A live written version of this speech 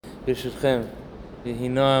ברשותכם, יהי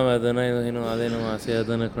נועם אדוני אלוהינו עלינו מעשי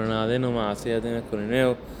ידינו קורנה עלינו מעשי ידינו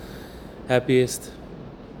קורנהו. Happiest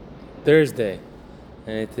Thursday.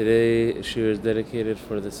 And today shir is dedicated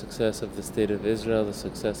for the success of the state of Israel, the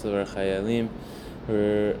success of our chayalim,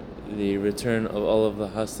 for the return of all of the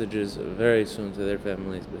hostages very soon to their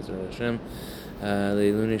families, B'ezras Hashem.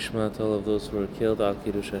 Leilu nishmat, all of those who were killed al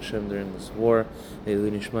Kiddush Hashem during this war.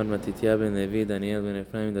 Leilu nishmat Matitya ben Levi, Daniel ben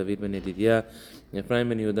Ephraim, David ben Yedidia, Ephraim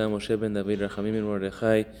ben Yehuda, Moshe ben David, Rachamim ben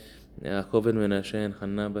Mordechai, Yaakov ben Menashe, and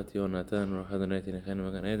Channa bat Yonatan, Ruach Adonai tinechenu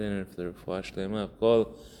v'gan Eden, and for the refuah shlema of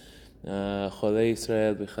Kol Cholei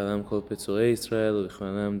Israel, B'chalam Kol Petzuei Israel,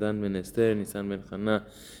 B'chalam Dan ben Esther, Nisan ben Channa,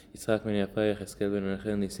 Yitzhak ben Yafai, Yecheskel ben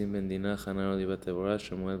Rachel, Nisim ben Dinah, Hanan Olivat Devorah,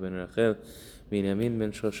 Shemuel ben Rachel, Binyamin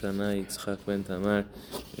ben Shoshana, Yitzchak ben Tamar,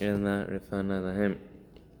 Elna Refana Lahem.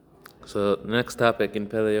 So the next topic in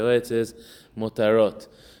Pele Yoetz is Motarot.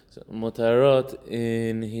 So, Motarot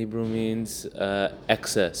in Hebrew means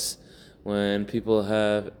excess. When people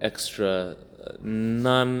have extra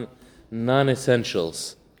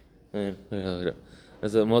non-essentials. So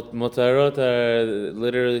Motarot are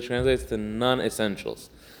literally translates to non-essentials,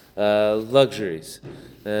 luxuries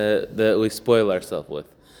that we spoil ourselves with.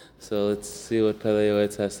 So let's see what Pele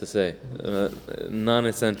Yoetz has to say.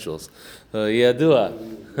 Non-essentials. Yadua.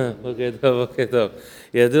 Okay, tov.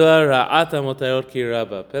 Yadua ra'at motarot ki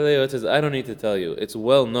rabba. Pele Yoetz says, I don't need to tell you. It's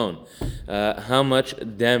well known how much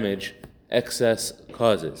damage excess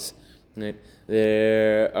causes. Right?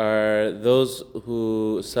 There are those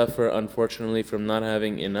who suffer, unfortunately, from not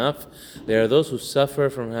having enough. There are those who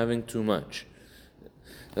suffer from having too much.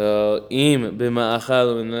 Im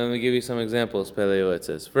b'ma'achal, and let me give you some examples. Pele Yoetz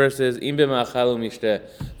says. First is im b'ma'achal u'mishteh.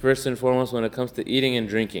 First and foremost, when it comes to eating and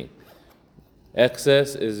drinking,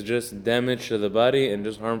 excess is just damage to the body and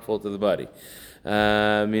just harmful to the body.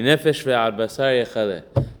 Minefesh ve'al basar yechaleh.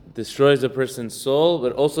 Destroys a person's soul,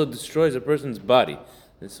 but also destroys a person's body.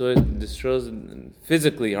 And so it destroys,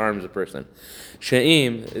 physically harms a person.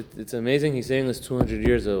 She'im, it's amazing he's saying this 200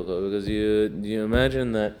 years ago, because you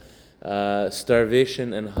imagine that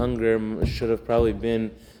starvation and hunger should have probably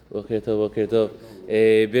been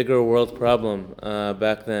a bigger world problem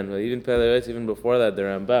back then. But even Pele Yoetz, even before that, the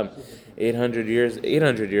Rambam, 800 years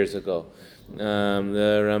ago.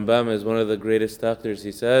 The Rambam is one of the greatest doctors.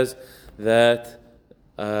 He says that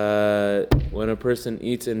when a person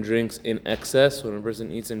eats and drinks in excess, when a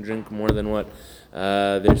person eats and drinks more than what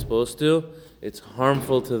they're supposed to, it's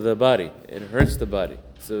harmful to the body. It hurts the body.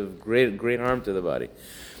 It's a great harm to the body.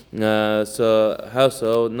 So how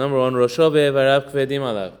so? Number one,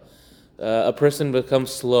 a person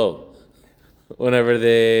becomes slow whenever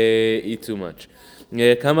they eat too much. And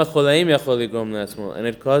it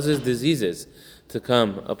causes diseases to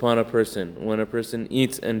come upon a person when a person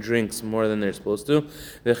eats and drinks more than they're supposed to.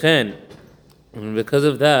 And because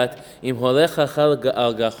of that, if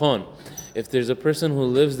there's a person who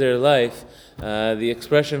lives their life, the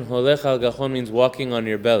expression holech al gachon means walking on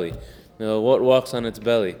your belly. What walks on its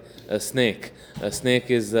belly? A snake. A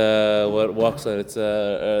snake is what walks on. It's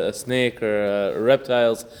a snake or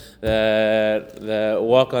reptiles that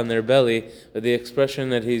walk on their belly. But the expression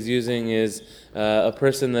that he's using is a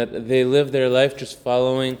person that they live their life just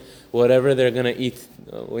following whatever they're gonna eat.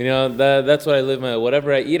 That's what I live my.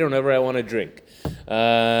 Whatever I eat, or whenever I want to drink.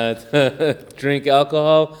 Drink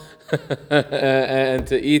alcohol and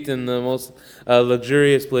to eat in the most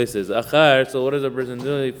luxurious places. Achar, so what does a person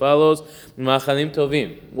do? He follows ma'achalim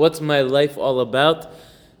tovim. What's my life all about?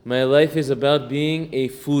 My life is about being a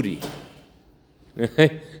foodie.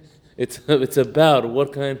 It's about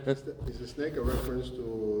what kind of... Is the snake a reference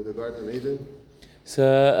to the Garden of Eden?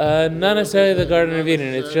 So not necessarily the Garden of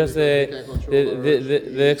Eden. It's just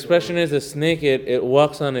the expression is a snake. It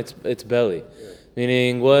walks on its belly.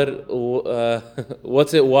 Meaning,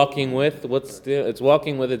 what's it walking with? It's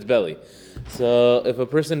walking with its belly. So if a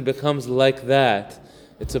person becomes like that,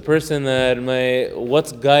 it's a person that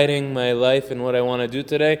what's guiding my life and what I want to do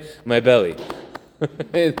today? My belly.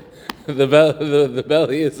 The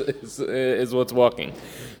belly is what's walking.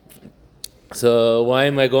 So why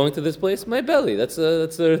am I going to this place? My belly. That's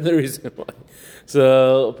the reason why.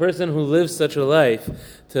 So a person who lives such a life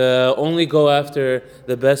to only go after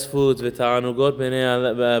the best foods, v'ta'anugot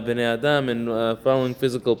b'nei adam, and following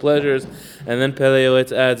physical pleasures, and then Pele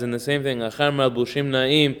Yoetz adds in the same thing, achar malbushim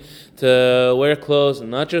na'im, to wear clothes,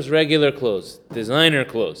 not just regular clothes, designer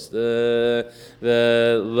clothes, the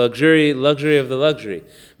luxury of the luxury.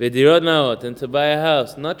 V'dirot naot, and to buy a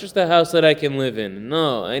house, not just a house that I can live in.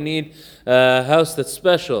 No, I need a house that's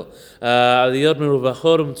special. Aliyot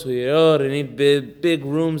meruvachot u'mtzuyirot, I need big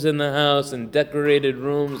rooms in the house and decorated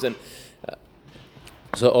rooms and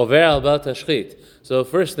So over al bal tashchit. So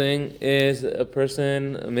first thing is a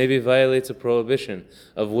person maybe violates a prohibition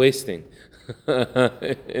of wasting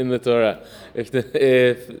in the Torah.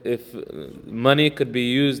 If money could be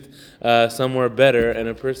used somewhere better and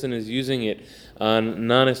a person is using it on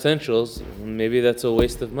non-essentials, maybe that's a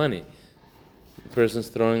waste of money. Person's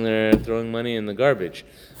throwing money in the garbage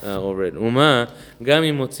over it. And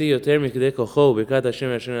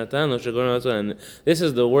this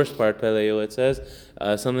is the worst part, Pele Yoetz says,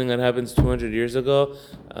 something that happens 200 years ago,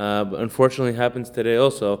 but unfortunately happens today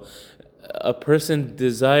also. A person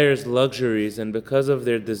desires luxuries, and because of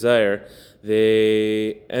their desire,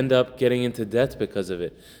 they end up getting into debt because of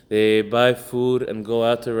it. They buy food and go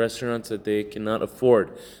out to restaurants that they cannot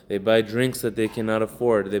afford. They buy drinks that they cannot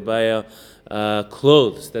afford. They buy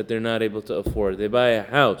clothes that they're not able to afford. They buy a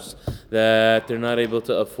house that they're not able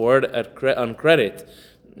to afford on credit.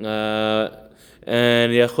 So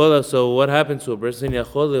what happens to a person?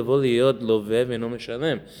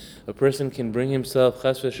 A person can bring himself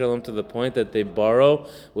chas v'shalom to the point that they borrow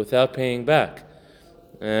without paying back.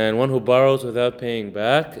 And one who borrows without paying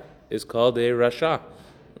back is called a rasha,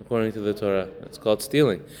 according to the Torah. It's called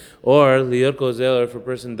stealing. Or lior gozel, or if a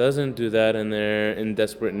person doesn't do that and they're in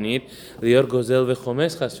desperate need, lior gozel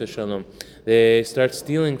v'chomes chas v'shalom. They start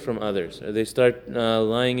stealing from others, or they start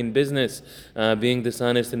lying in business, being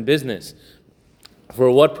dishonest in business.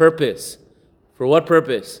 For what purpose? For what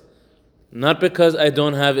purpose? Not because I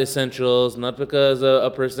don't have essentials, not because a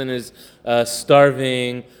person is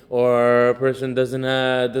starving, or a person doesn't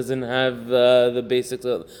have the basics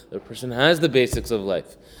of. The person has the basics of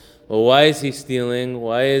life. Well, why is he stealing?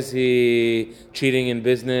 Why is he cheating in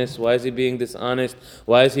business? Why is he being dishonest?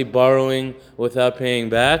 Why is he borrowing without paying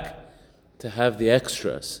back? To have the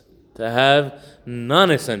extras, to have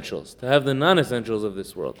non-essentials, to have the non-essentials of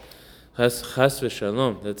this world. Chas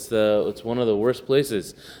v'shalom. It's one of the worst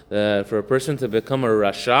places for a person to become a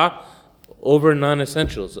rasha over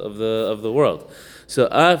non-essentials of the world. So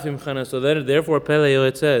therefore Pele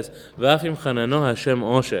Yoetz says, V'afim chanano Hashem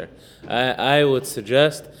osher. I would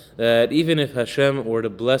suggest that even if Hashem were to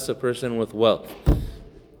bless a person with wealth,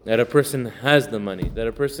 that a person has the money, that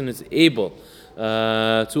a person is able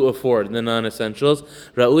to afford the non-essentials,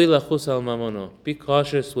 ra'ui lachus al mamono. Be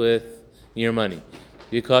cautious with your money.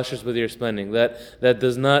 Be cautious with your spending. That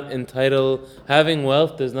does not entitle, having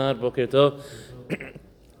wealth does not, Boker Tov,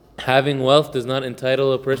 having wealth does not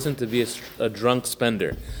entitle a person to be a drunk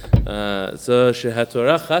spender. So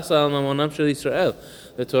shehatorah chasa al mamonam shel Yisrael.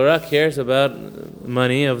 The Torah cares about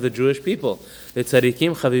money of the Jewish people. The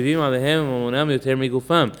tzadikim chavivim alehem mamonam yoter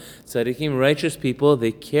migufam. Tzadikim, righteous people,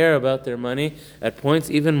 they care about their money at points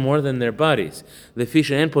even more than their bodies. Lefi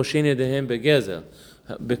she'en poshin yedehem begezel.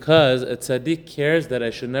 Because a tzaddik cares that I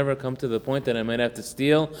should never come to the point that I might have to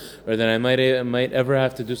steal, or that I might ever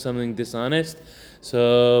have to do something dishonest.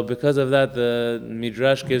 So because of that, the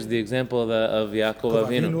Midrash gives the example of Yaakov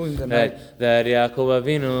Avinu. That Yaakov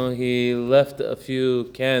Avinu, he left a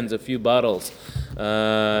few cans, a few bottles,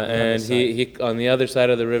 and he on the other side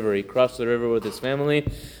of the river. He crossed the river with his family.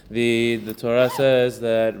 The Torah says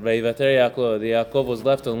that Vayivater Yaakov, the Yaakov was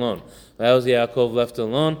left alone. Why was Yaakov left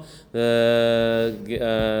alone?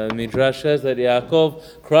 The Midrash says that Yaakov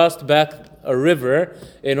crossed back a river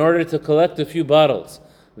in order to collect a few bottles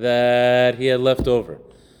that he had left over.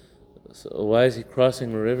 So why is he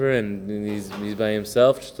crossing a river and he's by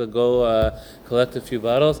himself just to go collect a few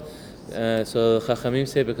bottles? So the Chachamim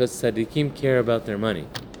say because tzaddikim care about their money.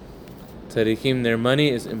 Tzaddikim, their money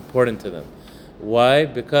is important to them. Why?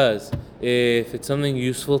 Because if it's something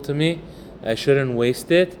useful to me, I shouldn't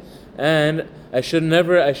waste it. And I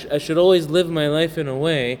should always live my life in a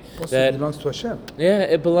way that it belongs to Hashem. Yeah,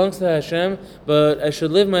 it belongs to Hashem, but I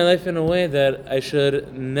should live my life in a way that I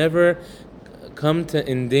should never come to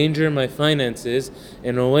endanger my finances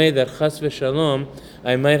in a way that chas v'shalom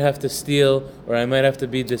I might have to steal, or I might have to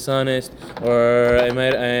be dishonest, or I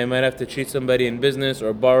might have to cheat somebody in business,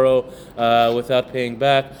 or borrow without paying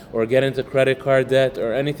back, or get into credit card debt,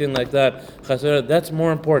 or anything like that. That's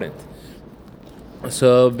more important.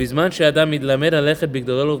 So, bizman she'adam midlamed alechet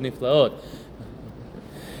bigdolot uvniflaot.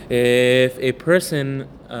 If a person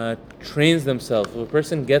trains themselves, if a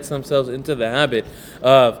person gets themselves into the habit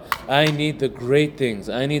of, I need the great things,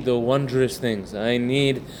 I need the wondrous things, I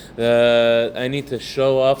need to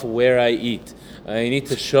show off where I eat, I need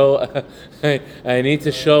to show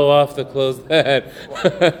off the clothes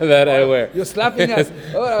that I wear. You're slapping us.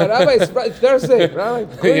 Oh, Rabbi, it's Thursday. Rabbi,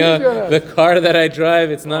 the car that I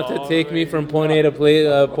drive, it's not to take me from point A to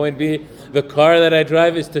point B. The car that I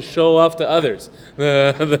drive is to show off to others.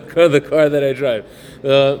 The car that I drive.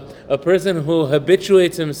 A person who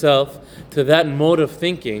habituates himself to that mode of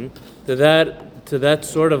thinking, to that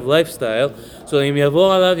sort of lifestyle. So if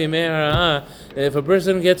a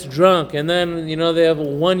person gets drunk and then they have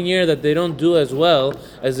 1 year that they don't do as well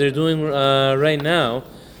as they're doing right now,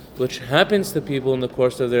 which happens to people in the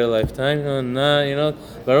course of their lifetime.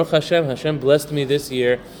 Baruch Hashem blessed me this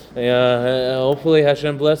year. Hopefully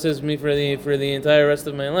Hashem blesses me for the entire rest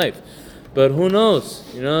of my life. But who knows?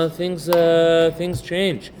 Things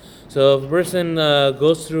change. So if a person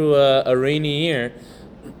goes through a rainy year,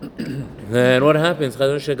 then what happens?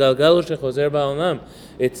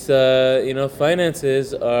 It's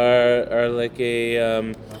finances are like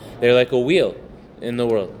they're like a wheel in the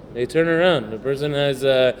world. They turn around. The person has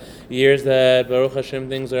years that Baruch Hashem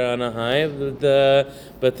things are on a high,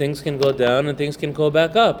 but things can go down and things can go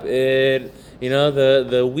back up. The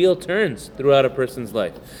wheel turns throughout a person's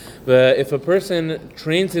life. But if a person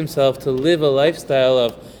trains himself to live a lifestyle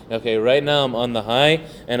of, okay, right now I'm on the high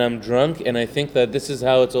and I'm drunk and I think that this is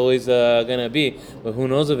how it's always gonna be, but who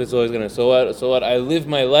knows if it's always gonna. So what? I live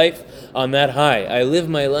my life on that high. I live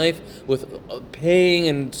my life with paying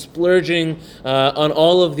and splurging on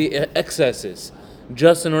all of the excesses,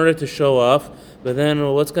 just in order to show off. But then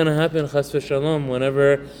what's gonna happen, chas v'shalom,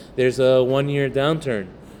 whenever there's a 1 year downturn?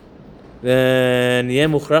 Then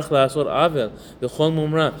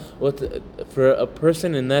for a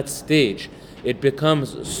person in that stage, it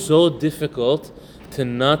becomes so difficult to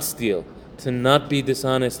not steal, to not be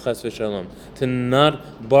dishonest, chas v'shalom, to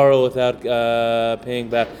not borrow without paying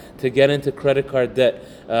back, to get into credit card debt,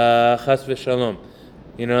 chas v'shalom,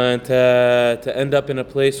 and to end up in a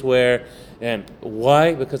place where, and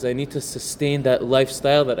why? Because I need to sustain that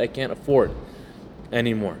lifestyle that I can't afford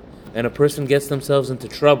anymore. And a person gets themselves into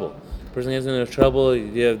trouble. And then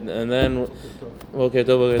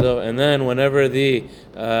whenever the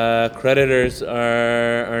creditors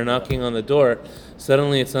are knocking on the door,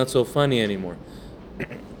 suddenly it's not so funny anymore.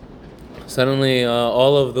 Suddenly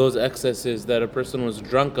all of those excesses that a person was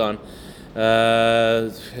drunk on,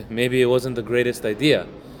 maybe it wasn't the greatest idea.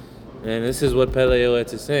 And this is what Pele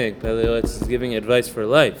Yoetz is saying. Pele Yoetz is giving advice for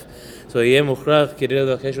life. So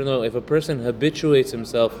if a person habituates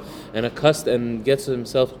himself and gets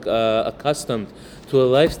himself accustomed to a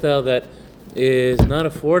lifestyle that is not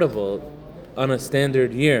affordable on a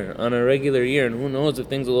standard year, on a regular year, and who knows if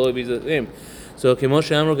things will always be the same. So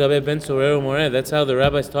that's how the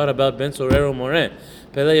rabbis taught about Ben Sorero Moreh.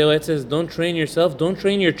 Pele Yoetz says, don't train yourself, don't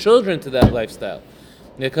train your children to that lifestyle.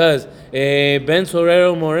 Because Ben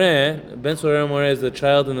Sorero Moreh is the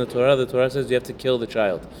child in the Torah. The Torah says you have to kill the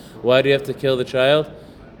child. Why do you have to kill the child?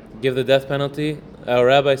 Give the death penalty? Our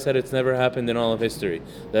rabbi said it's never happened in all of history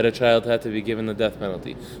that a child had to be given the death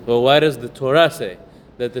penalty. But why does the Torah say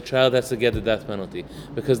that the child has to get the death penalty?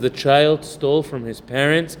 Because the child stole from his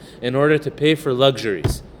parents in order to pay for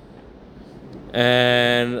luxuries.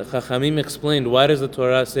 And Chachamim explained, why does the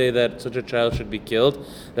Torah say that such a child should be killed?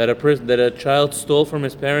 That a child stole from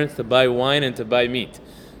his parents to buy wine and to buy meat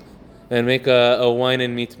and make a wine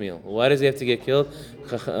and meat meal. Why does he have to get killed?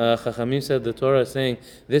 Chachamim said the Torah is saying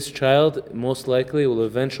this child most likely will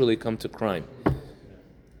eventually come to crime.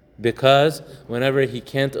 Because whenever he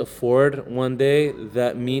can't afford one day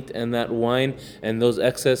that meat and that wine and those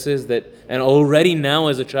excesses and already now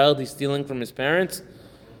as a child he's stealing from his parents,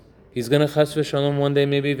 he's going to chas v'shalom one day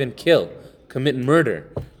maybe even commit murder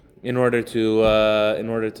in order to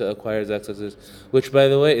acquire his excesses, which by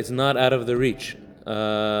the way is not out of the reach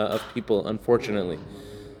of people, unfortunately.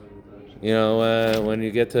 When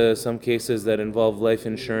you get to some cases that involve life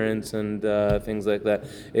insurance and things like that,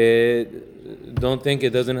 don't think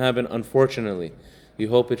it doesn't happen, unfortunately. You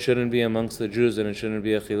hope it shouldn't be amongst the Jews and it shouldn't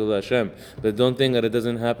be a chilul Hashem. But don't think that it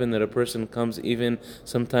doesn't happen that a person comes even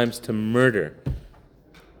sometimes to murder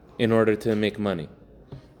in order to make money.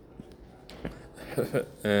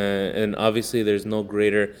 And obviously there's no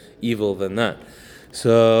greater evil than that.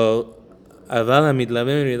 So but Pele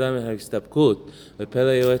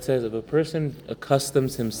Yoetz says, if a person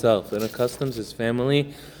accustoms himself and accustoms his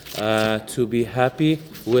family to be happy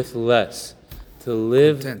with less, to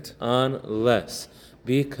live on less,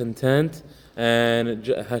 be content, and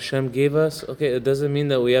Hashem gave us, okay, it doesn't mean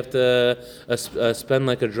that we have to spend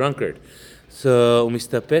like a drunkard. So,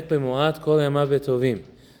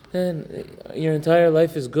 then your entire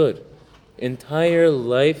life is good. Entire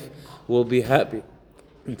life will be happy.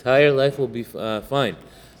 Entire life will be fine.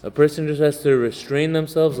 A person just has to restrain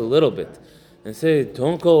themselves a little bit and say,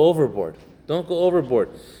 don't go overboard. Don't go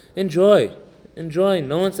overboard. Enjoy.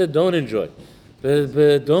 No one said don't enjoy.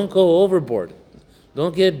 But don't go overboard.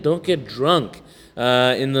 Don't get drunk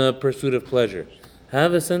in the pursuit of pleasure.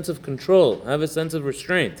 Have a sense of control. Have a sense of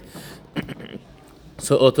restraint.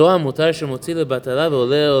 So אותו המותר שמוציא לבטלה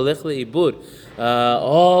והולך לאיבוד,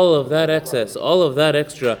 all of that excess, all of that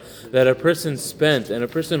extra that a person spent, and a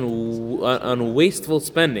person on wasteful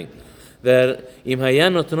spending, that אם היה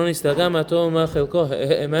נותנו נסתגע מעטו ומה חלקו,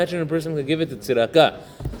 imagine a person could give it to tzedakah.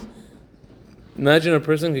 Imagine a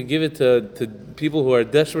person could give it to people who are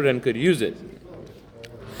desperate and could use it.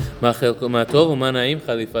 מה חלקו, מה טוב ומה נעים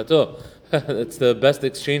חליפתו. That's the best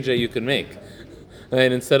exchange that you can make.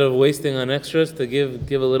 And instead of wasting on extras, to give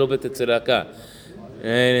a little bit to tzedakah.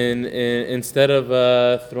 And instead of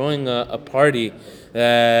throwing a party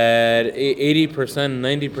that 80%,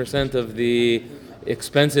 90% of the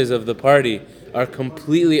expenses of the party are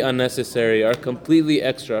completely unnecessary, are completely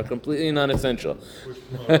extra, are completely non-essential.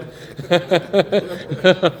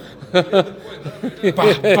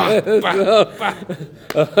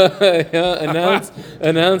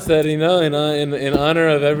 Announce that, in honor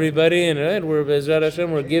of everybody, and right, we're Bezrat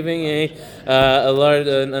Hashem, we're giving a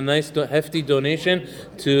nice hefty donation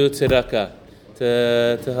to tzedakah,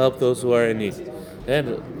 to help those who are in need.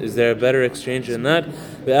 And is there a better exchange than that?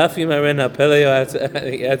 He adds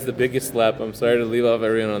the biggest slap. I'm sorry to leave off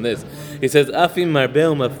everyone on this. He says,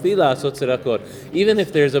 even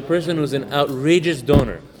if there's a person who's an outrageous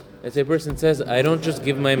donor, as a person says, I don't just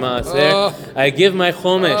give my maaser, I give my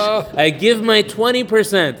chomesh, I give my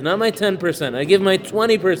 20%, not my 10%, I give my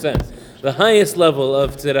 20%, the highest level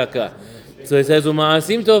of tzedakah. So he says,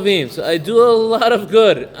 Uma'asim tovim. So I do a lot of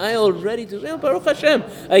good. I already do. Baruch Hashem.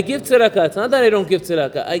 I give tzedakah. It's not that I don't give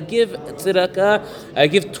tzedakah. I give tzedakah. I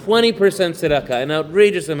give 20% tzedakah, an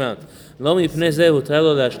outrageous amount.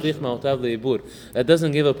 That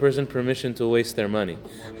doesn't give a person permission to waste their money.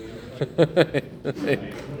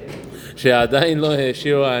 שעדיין לא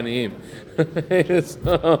העשירו העניים.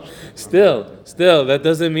 So, still, that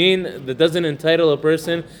doesn't entitle a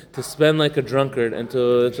person to spend like a drunkard and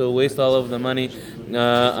to waste all of the money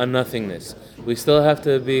on nothingness. We still have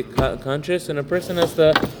to be conscious, and a person has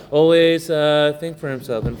to always think for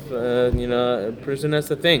himself. And a person has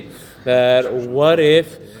to think that what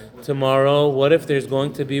if tomorrow, what if there's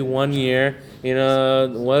going to be 1 year,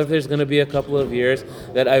 what if there's going to be a couple of years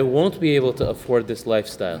that I won't be able to afford this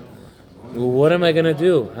lifestyle? What am I going to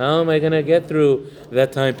do? How am I going to get through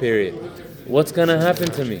that time period? What's going to happen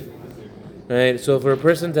to me? Right? So for a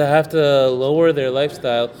person to have to lower their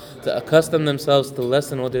lifestyle, to accustom themselves to less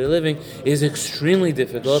than what they're living, is extremely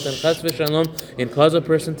difficult, and chas v'shalom can cause a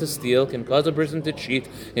person to steal, can cause a person to cheat,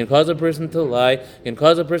 can cause a person to lie, can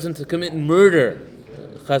cause a person to commit murder.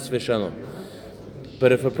 Chas v'shalom.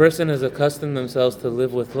 But if a person has accustomed themselves to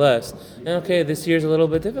live with less, and okay, this year's a little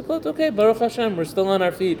bit difficult, okay, Baruch Hashem, we're still on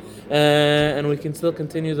our feet, and we can still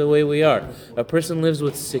continue the way we are. A person lives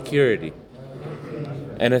with security.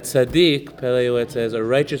 And a tzaddik, Pele Yoetz says, a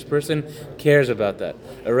righteous person cares about that.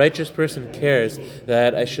 A righteous person cares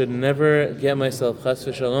that I should never get myself, chas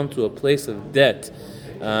v'shalom, to a place of debt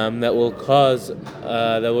that would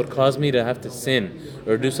cause me to have to sin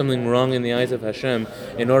or do something wrong in the eyes of Hashem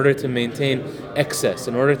in order to maintain excess,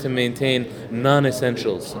 in order to maintain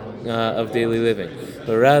non-essentials of daily living.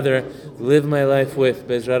 But rather, live my life with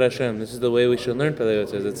Bezrat Hashem. This is the way we should learn, Pele Yoetz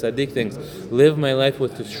says. It's tzaddik things. Live my life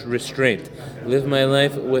with restraint. Live my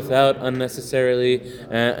life without unnecessary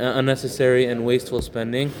and wasteful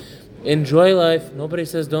spending. Enjoy life. Nobody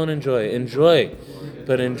says don't enjoy. Enjoy.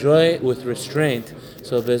 But enjoy with restraint.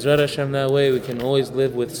 So Bezrat Hashem, that way we can always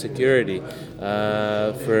live with security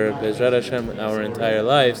for Bezrat Hashem our entire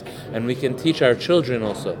lives, and we can teach our children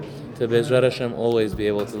also to Bezrat Hashem always be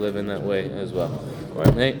able to live in that way as well.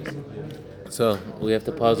 Right? So we have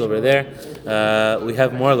to pause over there. We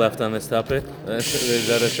have more left on this topic.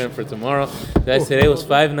 Bezrat Hashem for tomorrow. Guys, today was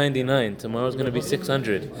 $5.99. Tomorrow's going to be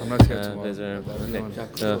 $600. I'm not here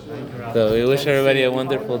tomorrow. So we wish everybody a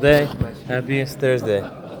wonderful day. Happiest Thursday.